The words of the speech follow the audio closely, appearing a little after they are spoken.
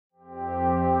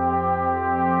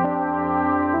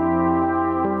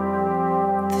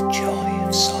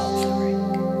Soldering.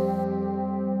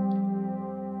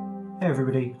 Hey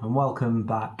everybody, and welcome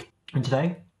back. And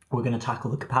today we're going to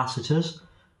tackle the capacitors.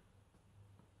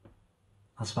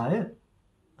 That's about it.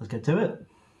 Let's get to it.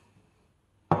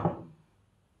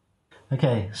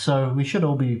 Okay, so we should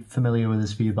all be familiar with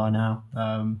this view by now.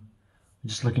 I'm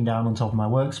just looking down on top of my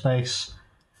workspace,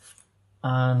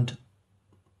 and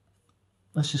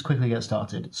let's just quickly get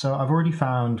started. So I've already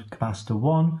found capacitor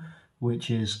 1,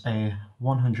 which is a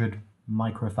 100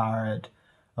 microfarad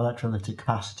electrolytic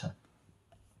capacitor.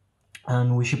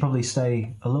 And we should probably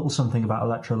say a little something about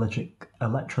electrolytic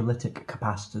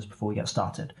capacitors before we get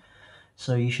started.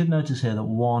 So you should notice here that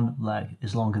one leg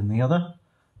is longer than the other,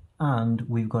 and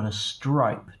we've got a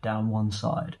stripe down one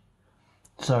side.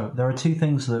 So there are two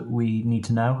things that we need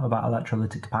to know about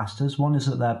electrolytic capacitors. One is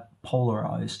that they're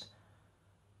polarized,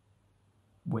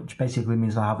 which basically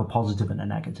means they have a positive and a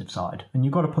negative side, and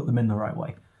you've got to put them in the right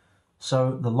way.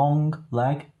 So the long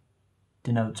leg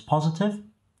denotes positive,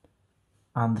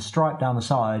 and the stripe down the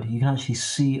side, you can actually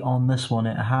see on this one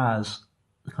it has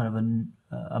kind of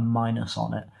a minus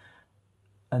on it,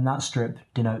 and that strip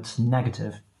denotes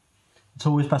negative. It's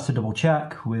always best to double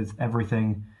check with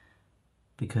everything,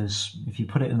 because if you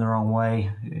put it in the wrong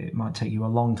way, it might take you a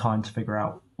long time to figure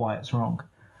out why it's wrong.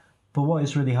 But what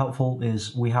is really helpful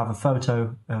is we have a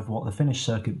photo of what the finished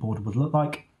circuit board would look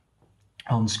like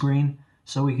on screen,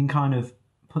 so we can kind of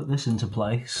put this into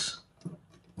place,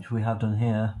 which we have done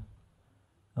here,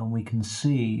 and we can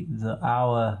see that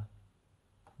our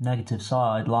negative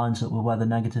side lines up with where the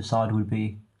negative side would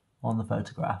be on the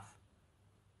photograph.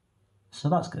 So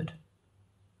that's good.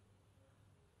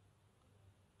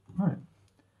 Right.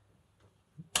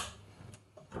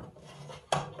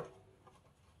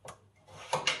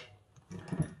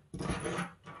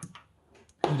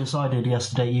 I decided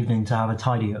yesterday evening to have a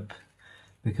tidy up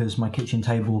because my kitchen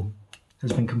table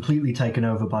has been completely taken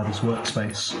over by this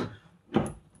workspace.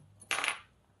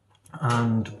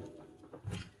 And,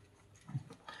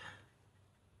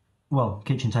 well,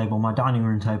 kitchen table, my dining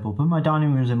room table, but my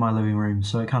dining room's in my living room,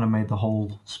 so it kind of made the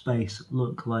whole space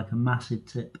look like a massive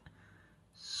tip.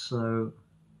 So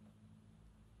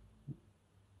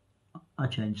I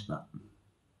changed that.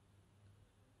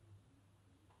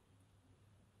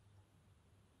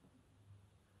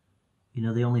 You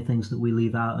know, the only things that we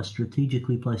leave out are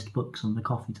strategically placed books on the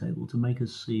coffee table to make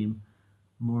us seem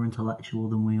more intellectual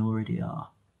than we already are.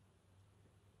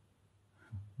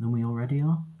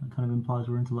 That kind of implies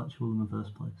we're intellectual in the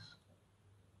first place.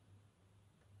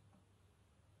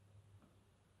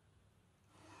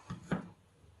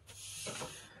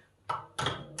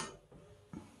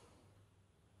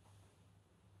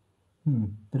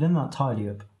 But in that tidy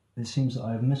up, it seems that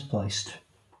I have misplaced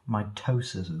my toe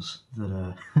scissors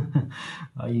that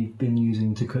I've been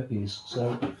using to cut these.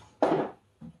 So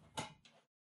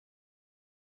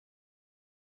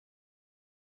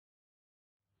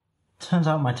turns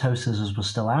out my toe scissors were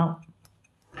still out,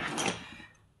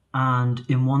 and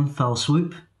in one fell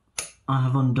swoop I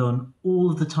have undone all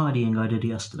of the tidying I did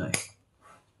yesterday.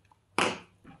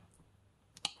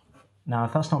 Now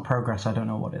if that's not progress, I don't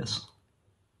know what is.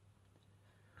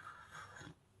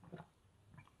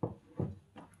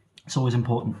 It's always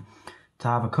important to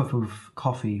have a cup of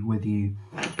coffee with you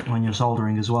when you're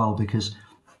soldering as well, because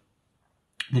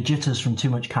the jitters from too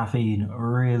much caffeine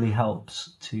really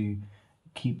helps to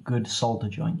keep good solder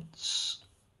joints,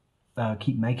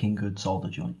 keep making good solder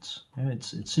joints.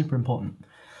 It's super important.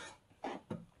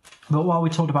 But while we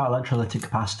talked about electrolytic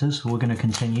capacitors, we're going to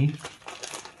continue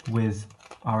with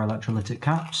our electrolytic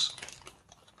caps.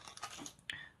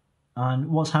 And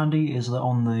what's handy is that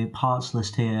on the parts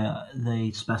list here,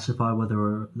 they specify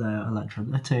whether they're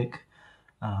electrolytic,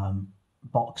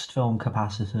 boxed film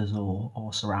capacitors,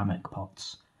 or ceramic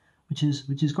pots, which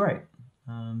is great.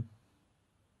 Let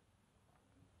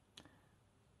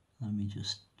me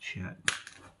just check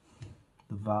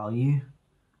the value.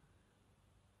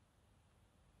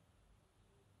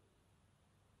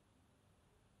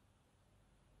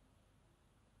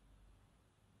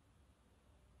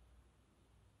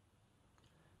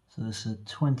 So this is a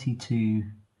 22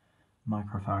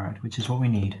 microfarad, which is what we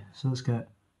need. So let's get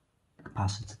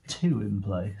capacitor 2 in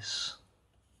place.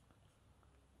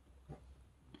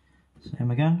 Same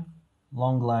again,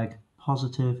 long leg,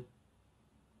 positive,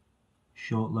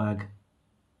 short leg,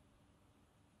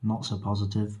 not so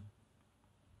positive.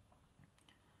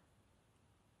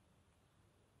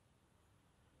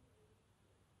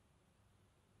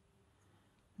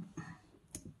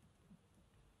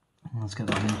 Let's get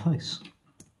that in place.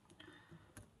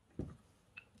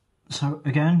 So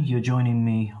again, you're joining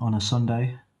me on a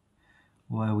Sunday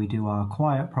where we do our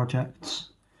quiet projects,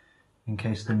 in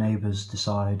case the neighbours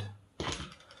decide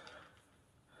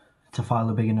to file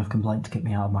a big enough complaint to kick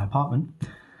me out of my apartment,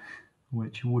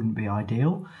 which wouldn't be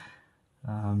ideal,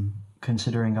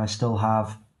 considering I still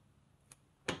have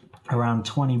around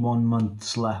 21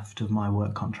 months left of my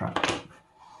work contract.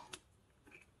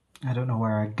 I don't know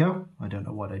where I'd go, I don't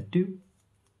know what I'd do.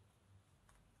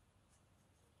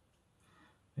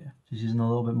 Yeah, just using a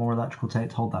little bit more electrical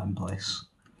tape to hold that in place.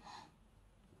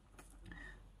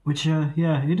 Which,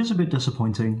 yeah, it is a bit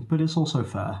disappointing, but it's also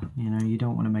fair. You know, you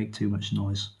don't want to make too much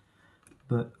noise.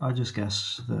 But I just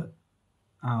guess that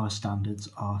our standards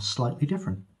are slightly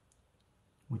different,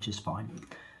 which is fine.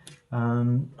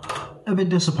 A bit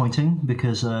disappointing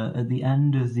because at the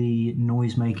end of the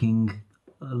noise-making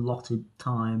allotted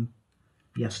time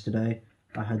yesterday,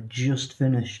 I had just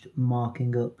finished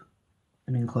marking up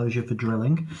an enclosure for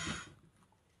drilling.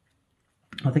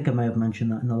 I think I may have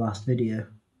mentioned that in the last video.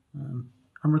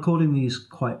 I'm recording these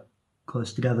quite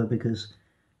close together because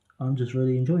I'm just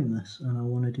really enjoying this and I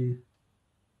want to do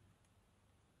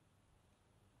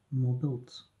more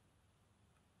builds.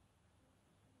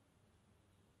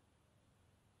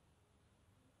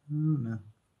 Oh no.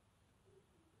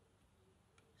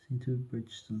 Seem to have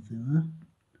bridged something there.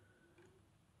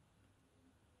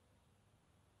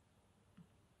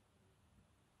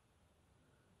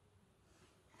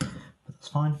 But that's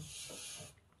fine.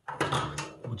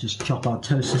 We'll just chop our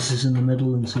toe scissors in the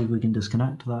middle and see if we can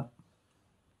disconnect that.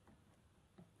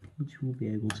 Which we'll be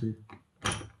able to.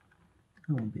 That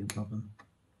won't be a problem.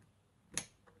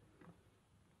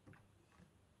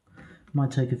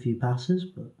 Might take a few passes,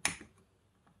 but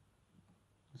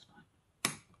that's fine.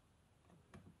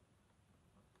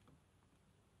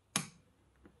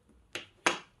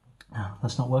 Now,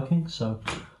 that's not working, so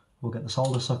we'll get the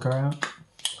solder sucker out.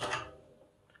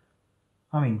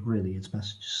 I mean, really, it's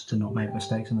best just to not make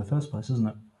mistakes in the first place, isn't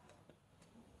it?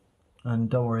 And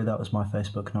don't worry, that was my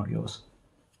Facebook, not yours.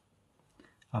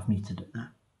 I've muted it now.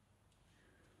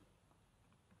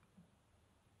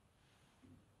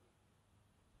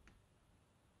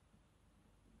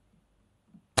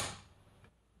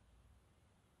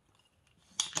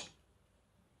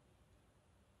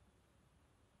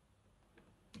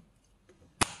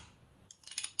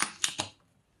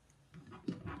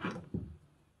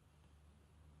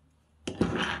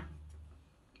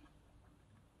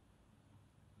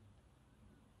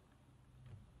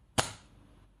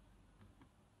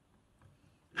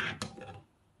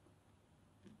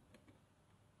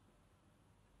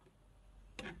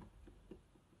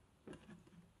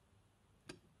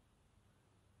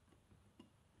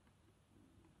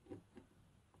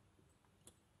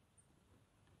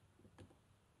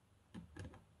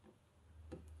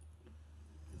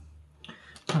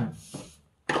 Right.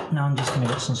 Now I'm just going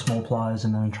to get some small pliers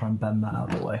and then try and bend that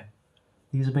out of the way.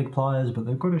 These are big pliers, but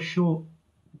they've got a short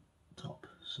top,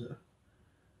 so...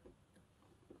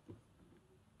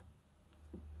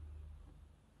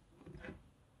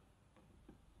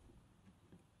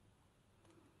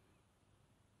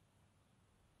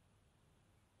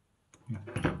 yeah.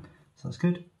 So that's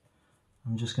good.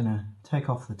 I'm just going to take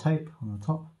off the tape on the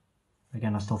top.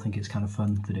 Again, I still think it's kind of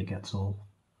fun that it gets all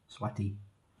sweaty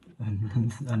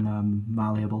and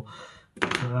malleable.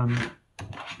 But,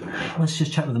 let's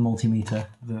just check with the multimeter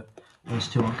that those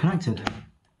two aren't connected.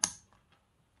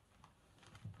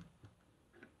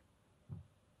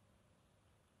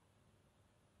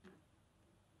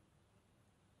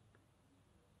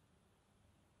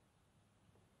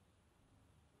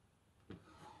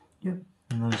 Yep,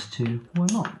 and those two were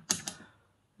not.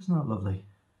 Isn't that lovely?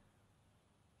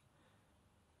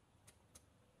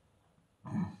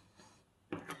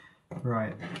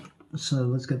 Right, so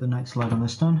let's get the next leg on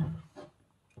this done.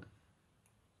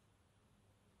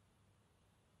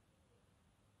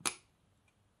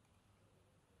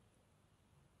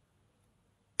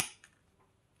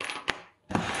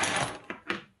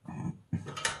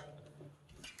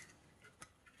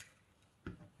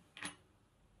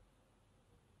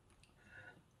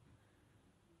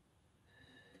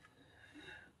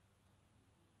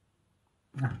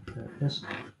 Ah, there it is.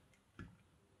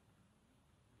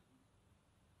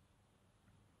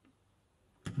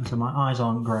 So my eyes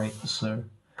aren't great, so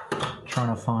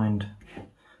trying to find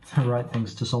the right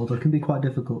things to solder can be quite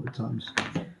difficult at times.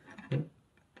 But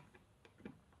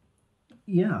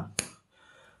yeah,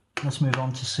 let's move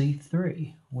on to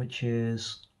C3, which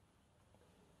is,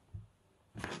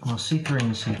 well, C3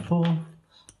 and C4.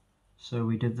 So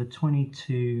we did the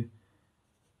 22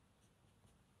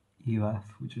 UF,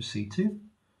 which was C2.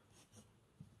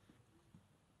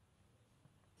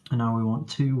 And now we want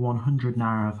two 100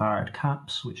 nanofarad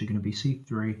caps, which are going to be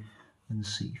C3 and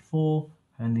C4,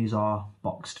 and these are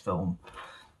boxed film.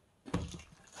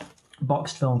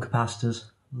 Boxed film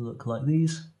capacitors look like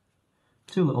these.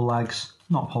 Two little legs,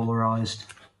 not polarized.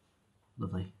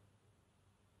 Lovely.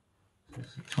 This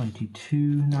is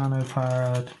 22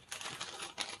 nanofarad.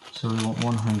 So we want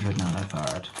 100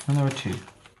 nanofarad. And there are two.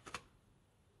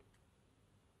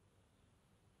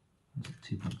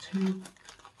 2.2.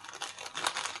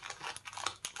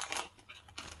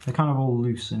 They're kind of all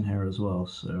loose in here as well,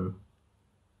 so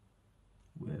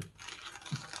let's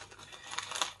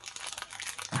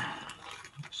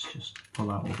just pull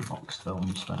out all the boxed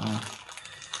films for now.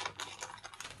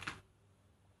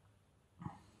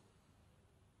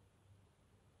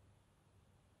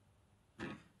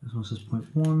 This one says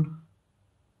 0.1.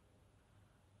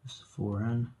 This is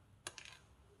 4N.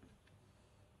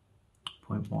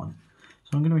 0.1.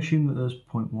 So I'm going to assume that those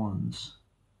 0.1s,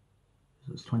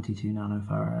 so it's 22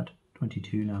 nanofarad,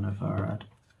 22 nanofarad.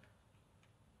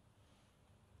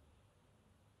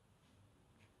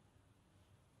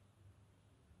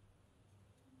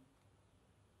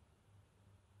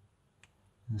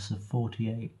 This is a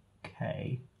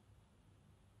 48K.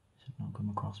 Should not come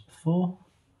across before.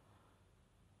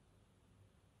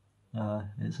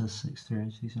 It says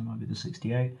 63HC, so it might be the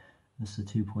 68. This is a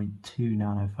 2.2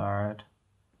 nanofarad.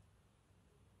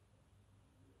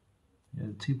 Yeah,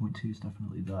 the 2.2 is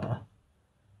definitely there.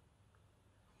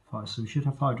 So we should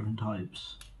have 5 different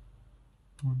types.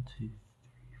 1, 2, 3,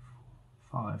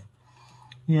 4, 5.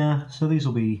 Yeah, so these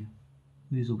will be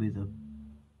the.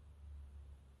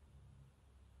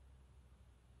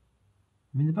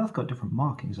 I mean, they both got different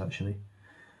markings actually,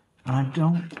 and I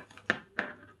don't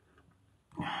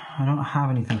have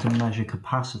anything to measure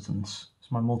capacitance, so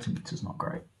my multimeter's not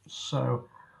great. So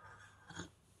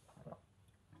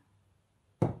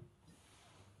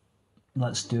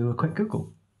let's do a quick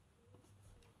Google.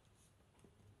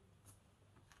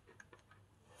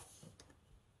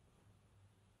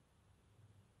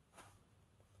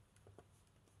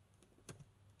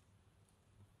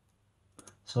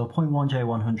 So a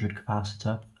 0.1J100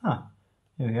 capacitor.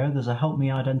 Here we go. There's a help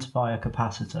me identify a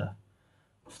capacitor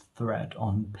thread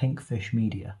on Pinkfish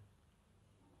Media.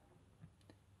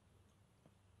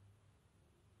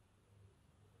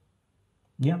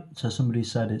 Yep, so somebody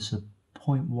said it's a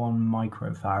 0.1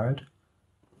 microfarad.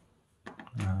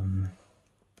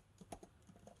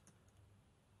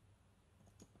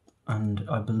 And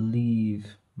I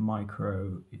believe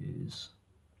micro is,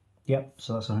 yep,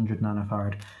 so that's 100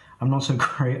 nanofarad. I'm not so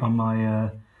great on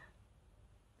my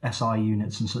SI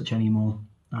units and such anymore.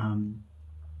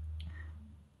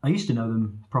 I used to know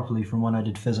them properly from when I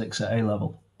did physics at A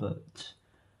level, but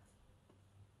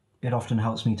it often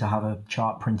helps me to have a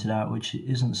chart printed out, which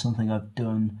isn't something I've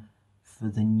done for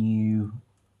the new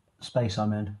space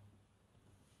I'm in.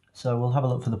 So we'll have a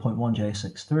look for the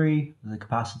 0.1J63. The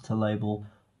capacitor label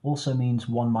also means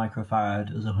 1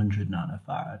 microfarad as 100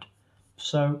 nanofarad.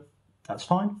 So that's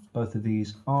fine. Both of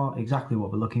these are exactly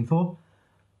what we're looking for,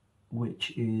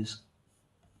 which is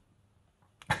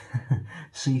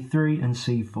C3 and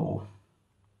C4.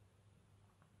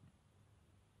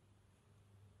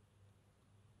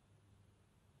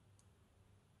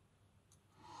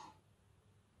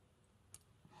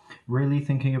 Really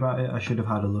thinking about it, I should have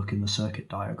had a look in the circuit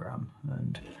diagram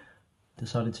and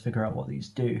decided to figure out what these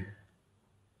do.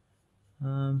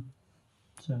 So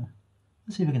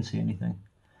let's see if I can see anything.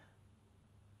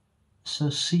 So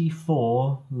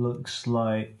C4 looks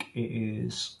like it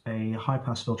is a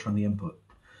high-pass filter on the input.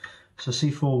 So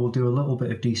C4 will do a little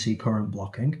bit of DC current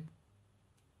blocking.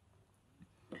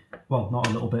 Well, not a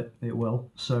little bit, it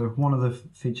will. So one of the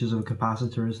features of a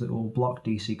capacitor is that it will block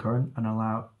DC current and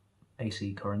allow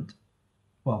AC current.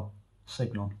 Well,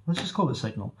 signal. Let's just call it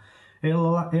signal.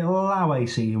 It'll allow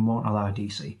AC and won't allow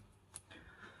DC.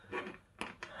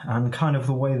 And kind of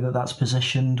the way that that's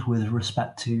positioned with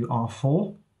respect to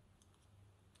R4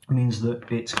 means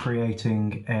that it's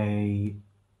creating a,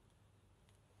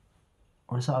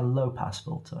 or is that a low pass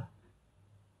filter?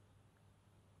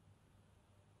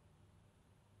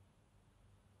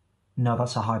 No,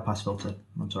 that's a high pass filter,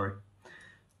 I'm sorry.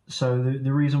 So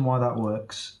the reason why that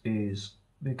works is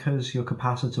because your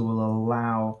capacitor will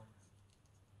allow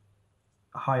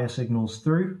higher signals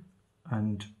through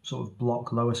and sort of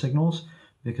block lower signals,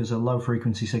 because a low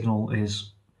frequency signal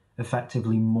is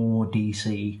effectively more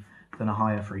DC than a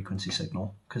higher frequency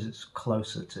signal because it's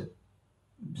closer to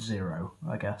 0,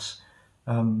 I guess.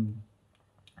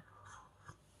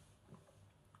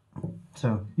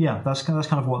 So yeah, that's kind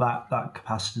of what that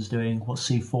capacitor's doing, what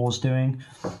C4's doing.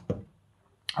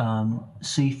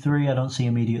 C3 I don't see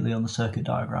immediately on the circuit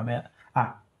diagram yet.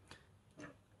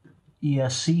 Yeah,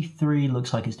 C3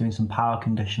 looks like it's doing some power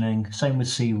conditioning. Same with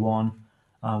C1,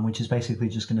 which is basically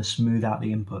just going to smooth out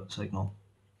the input signal.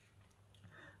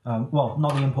 Well,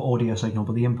 not the input audio signal,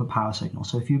 but the input power signal.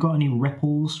 So if you've got any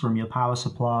ripples from your power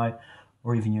supply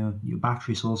or even your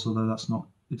battery source, although that's not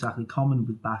exactly common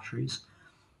with batteries,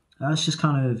 that's just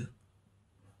kind of...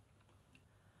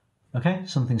 Okay,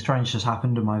 something strange just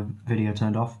happened and my video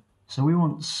turned off. So we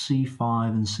want C5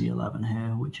 and C11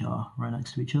 here, which are right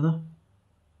next to each other.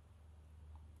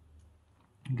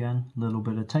 Again, a little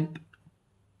bit of tape.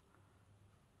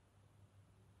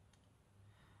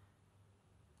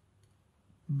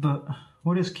 But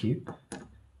what is cute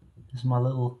is my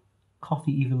little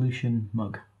Coffee Evolution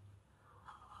mug.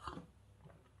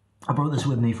 I brought this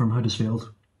with me from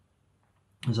Huddersfield.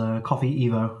 There's a Coffee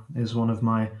Evo, is one of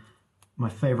my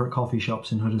favourite coffee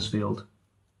shops in Huddersfield.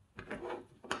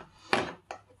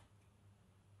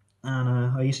 And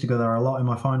I used to go there a lot in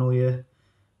my final year.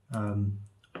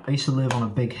 I used to live on a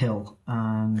big hill,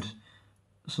 and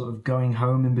sort of going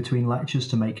home in between lectures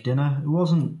to make dinner, it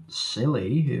wasn't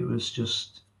silly, it was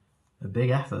just a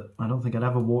big effort. I don't think I'd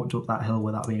ever walked up that hill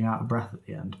without being out of breath at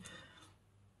the end.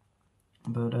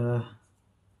 But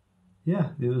yeah,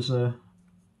 it was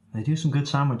they do some good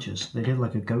sandwiches. They did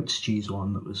like a goat's cheese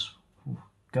one that was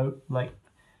what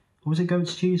was it,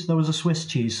 goat's cheese? There was a Swiss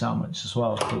cheese sandwich as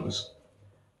well that was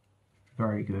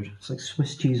very good. It's like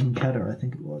Swiss cheese and cheddar, I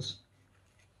think it was.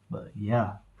 But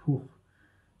yeah,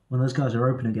 when those guys are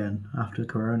open again after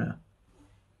Corona,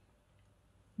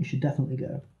 you should definitely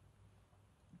go.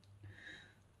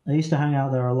 I used to hang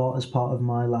out there a lot as part of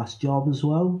my last job as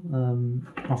well.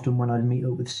 Often when I'd meet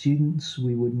up with students,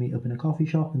 we would meet up in a coffee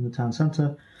shop in the town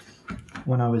centre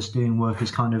when I was doing work as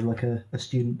kind of like a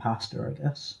student pastor, I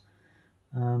guess.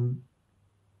 But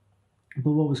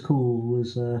what was cool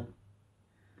was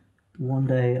one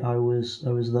day I was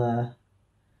there.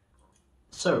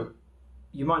 So,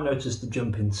 you might notice the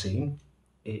jump-in scene.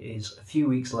 It is a few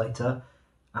weeks later,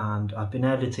 and I've been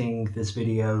editing this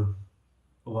video,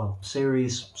 well,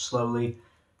 series slowly,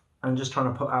 and just trying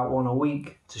to put out one a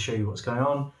week to show you what's going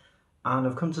on. And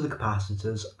I've come to the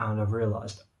capacitors, and I've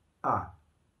realised,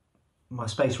 my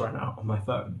space ran out on my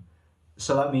phone.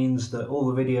 So that means that all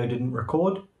the video didn't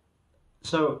record.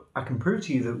 So I can prove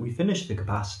to you that we finished the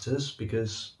capacitors,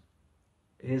 because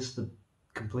here's the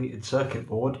completed circuit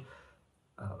board.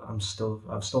 I've still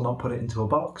not put it into a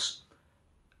box.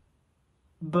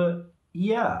 But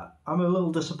yeah, I'm a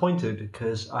little disappointed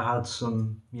because I had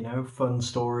some, fun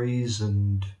stories,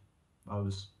 and I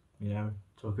was,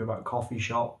 talking about coffee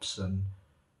shops and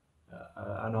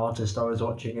an artist I was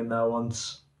watching in there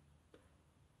once.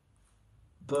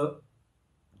 But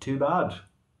too bad.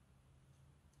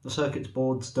 The circuit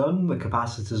board's done, the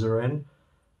capacitors are in,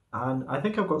 and I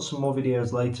think I've got some more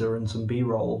videos later and some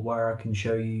B-roll where I can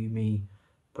show you me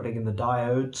putting in the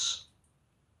diodes.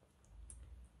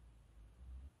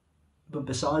 But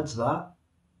besides that,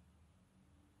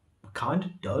 we're kind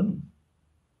of done.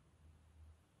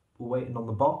 We're waiting on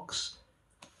the box.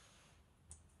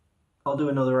 I'll do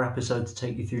another episode to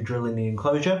take you through drilling the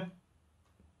enclosure.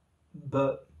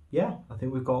 But yeah, I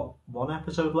think we've got one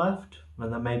episode left,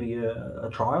 and then maybe a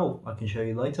trial I can show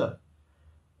you later.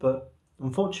 But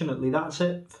unfortunately, that's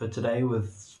it for today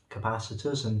with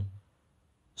capacitors and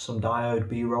some diode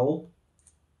B-roll.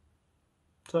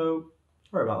 So,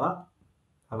 sorry about that.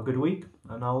 Have a good week,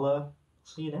 and I'll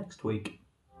see you next week.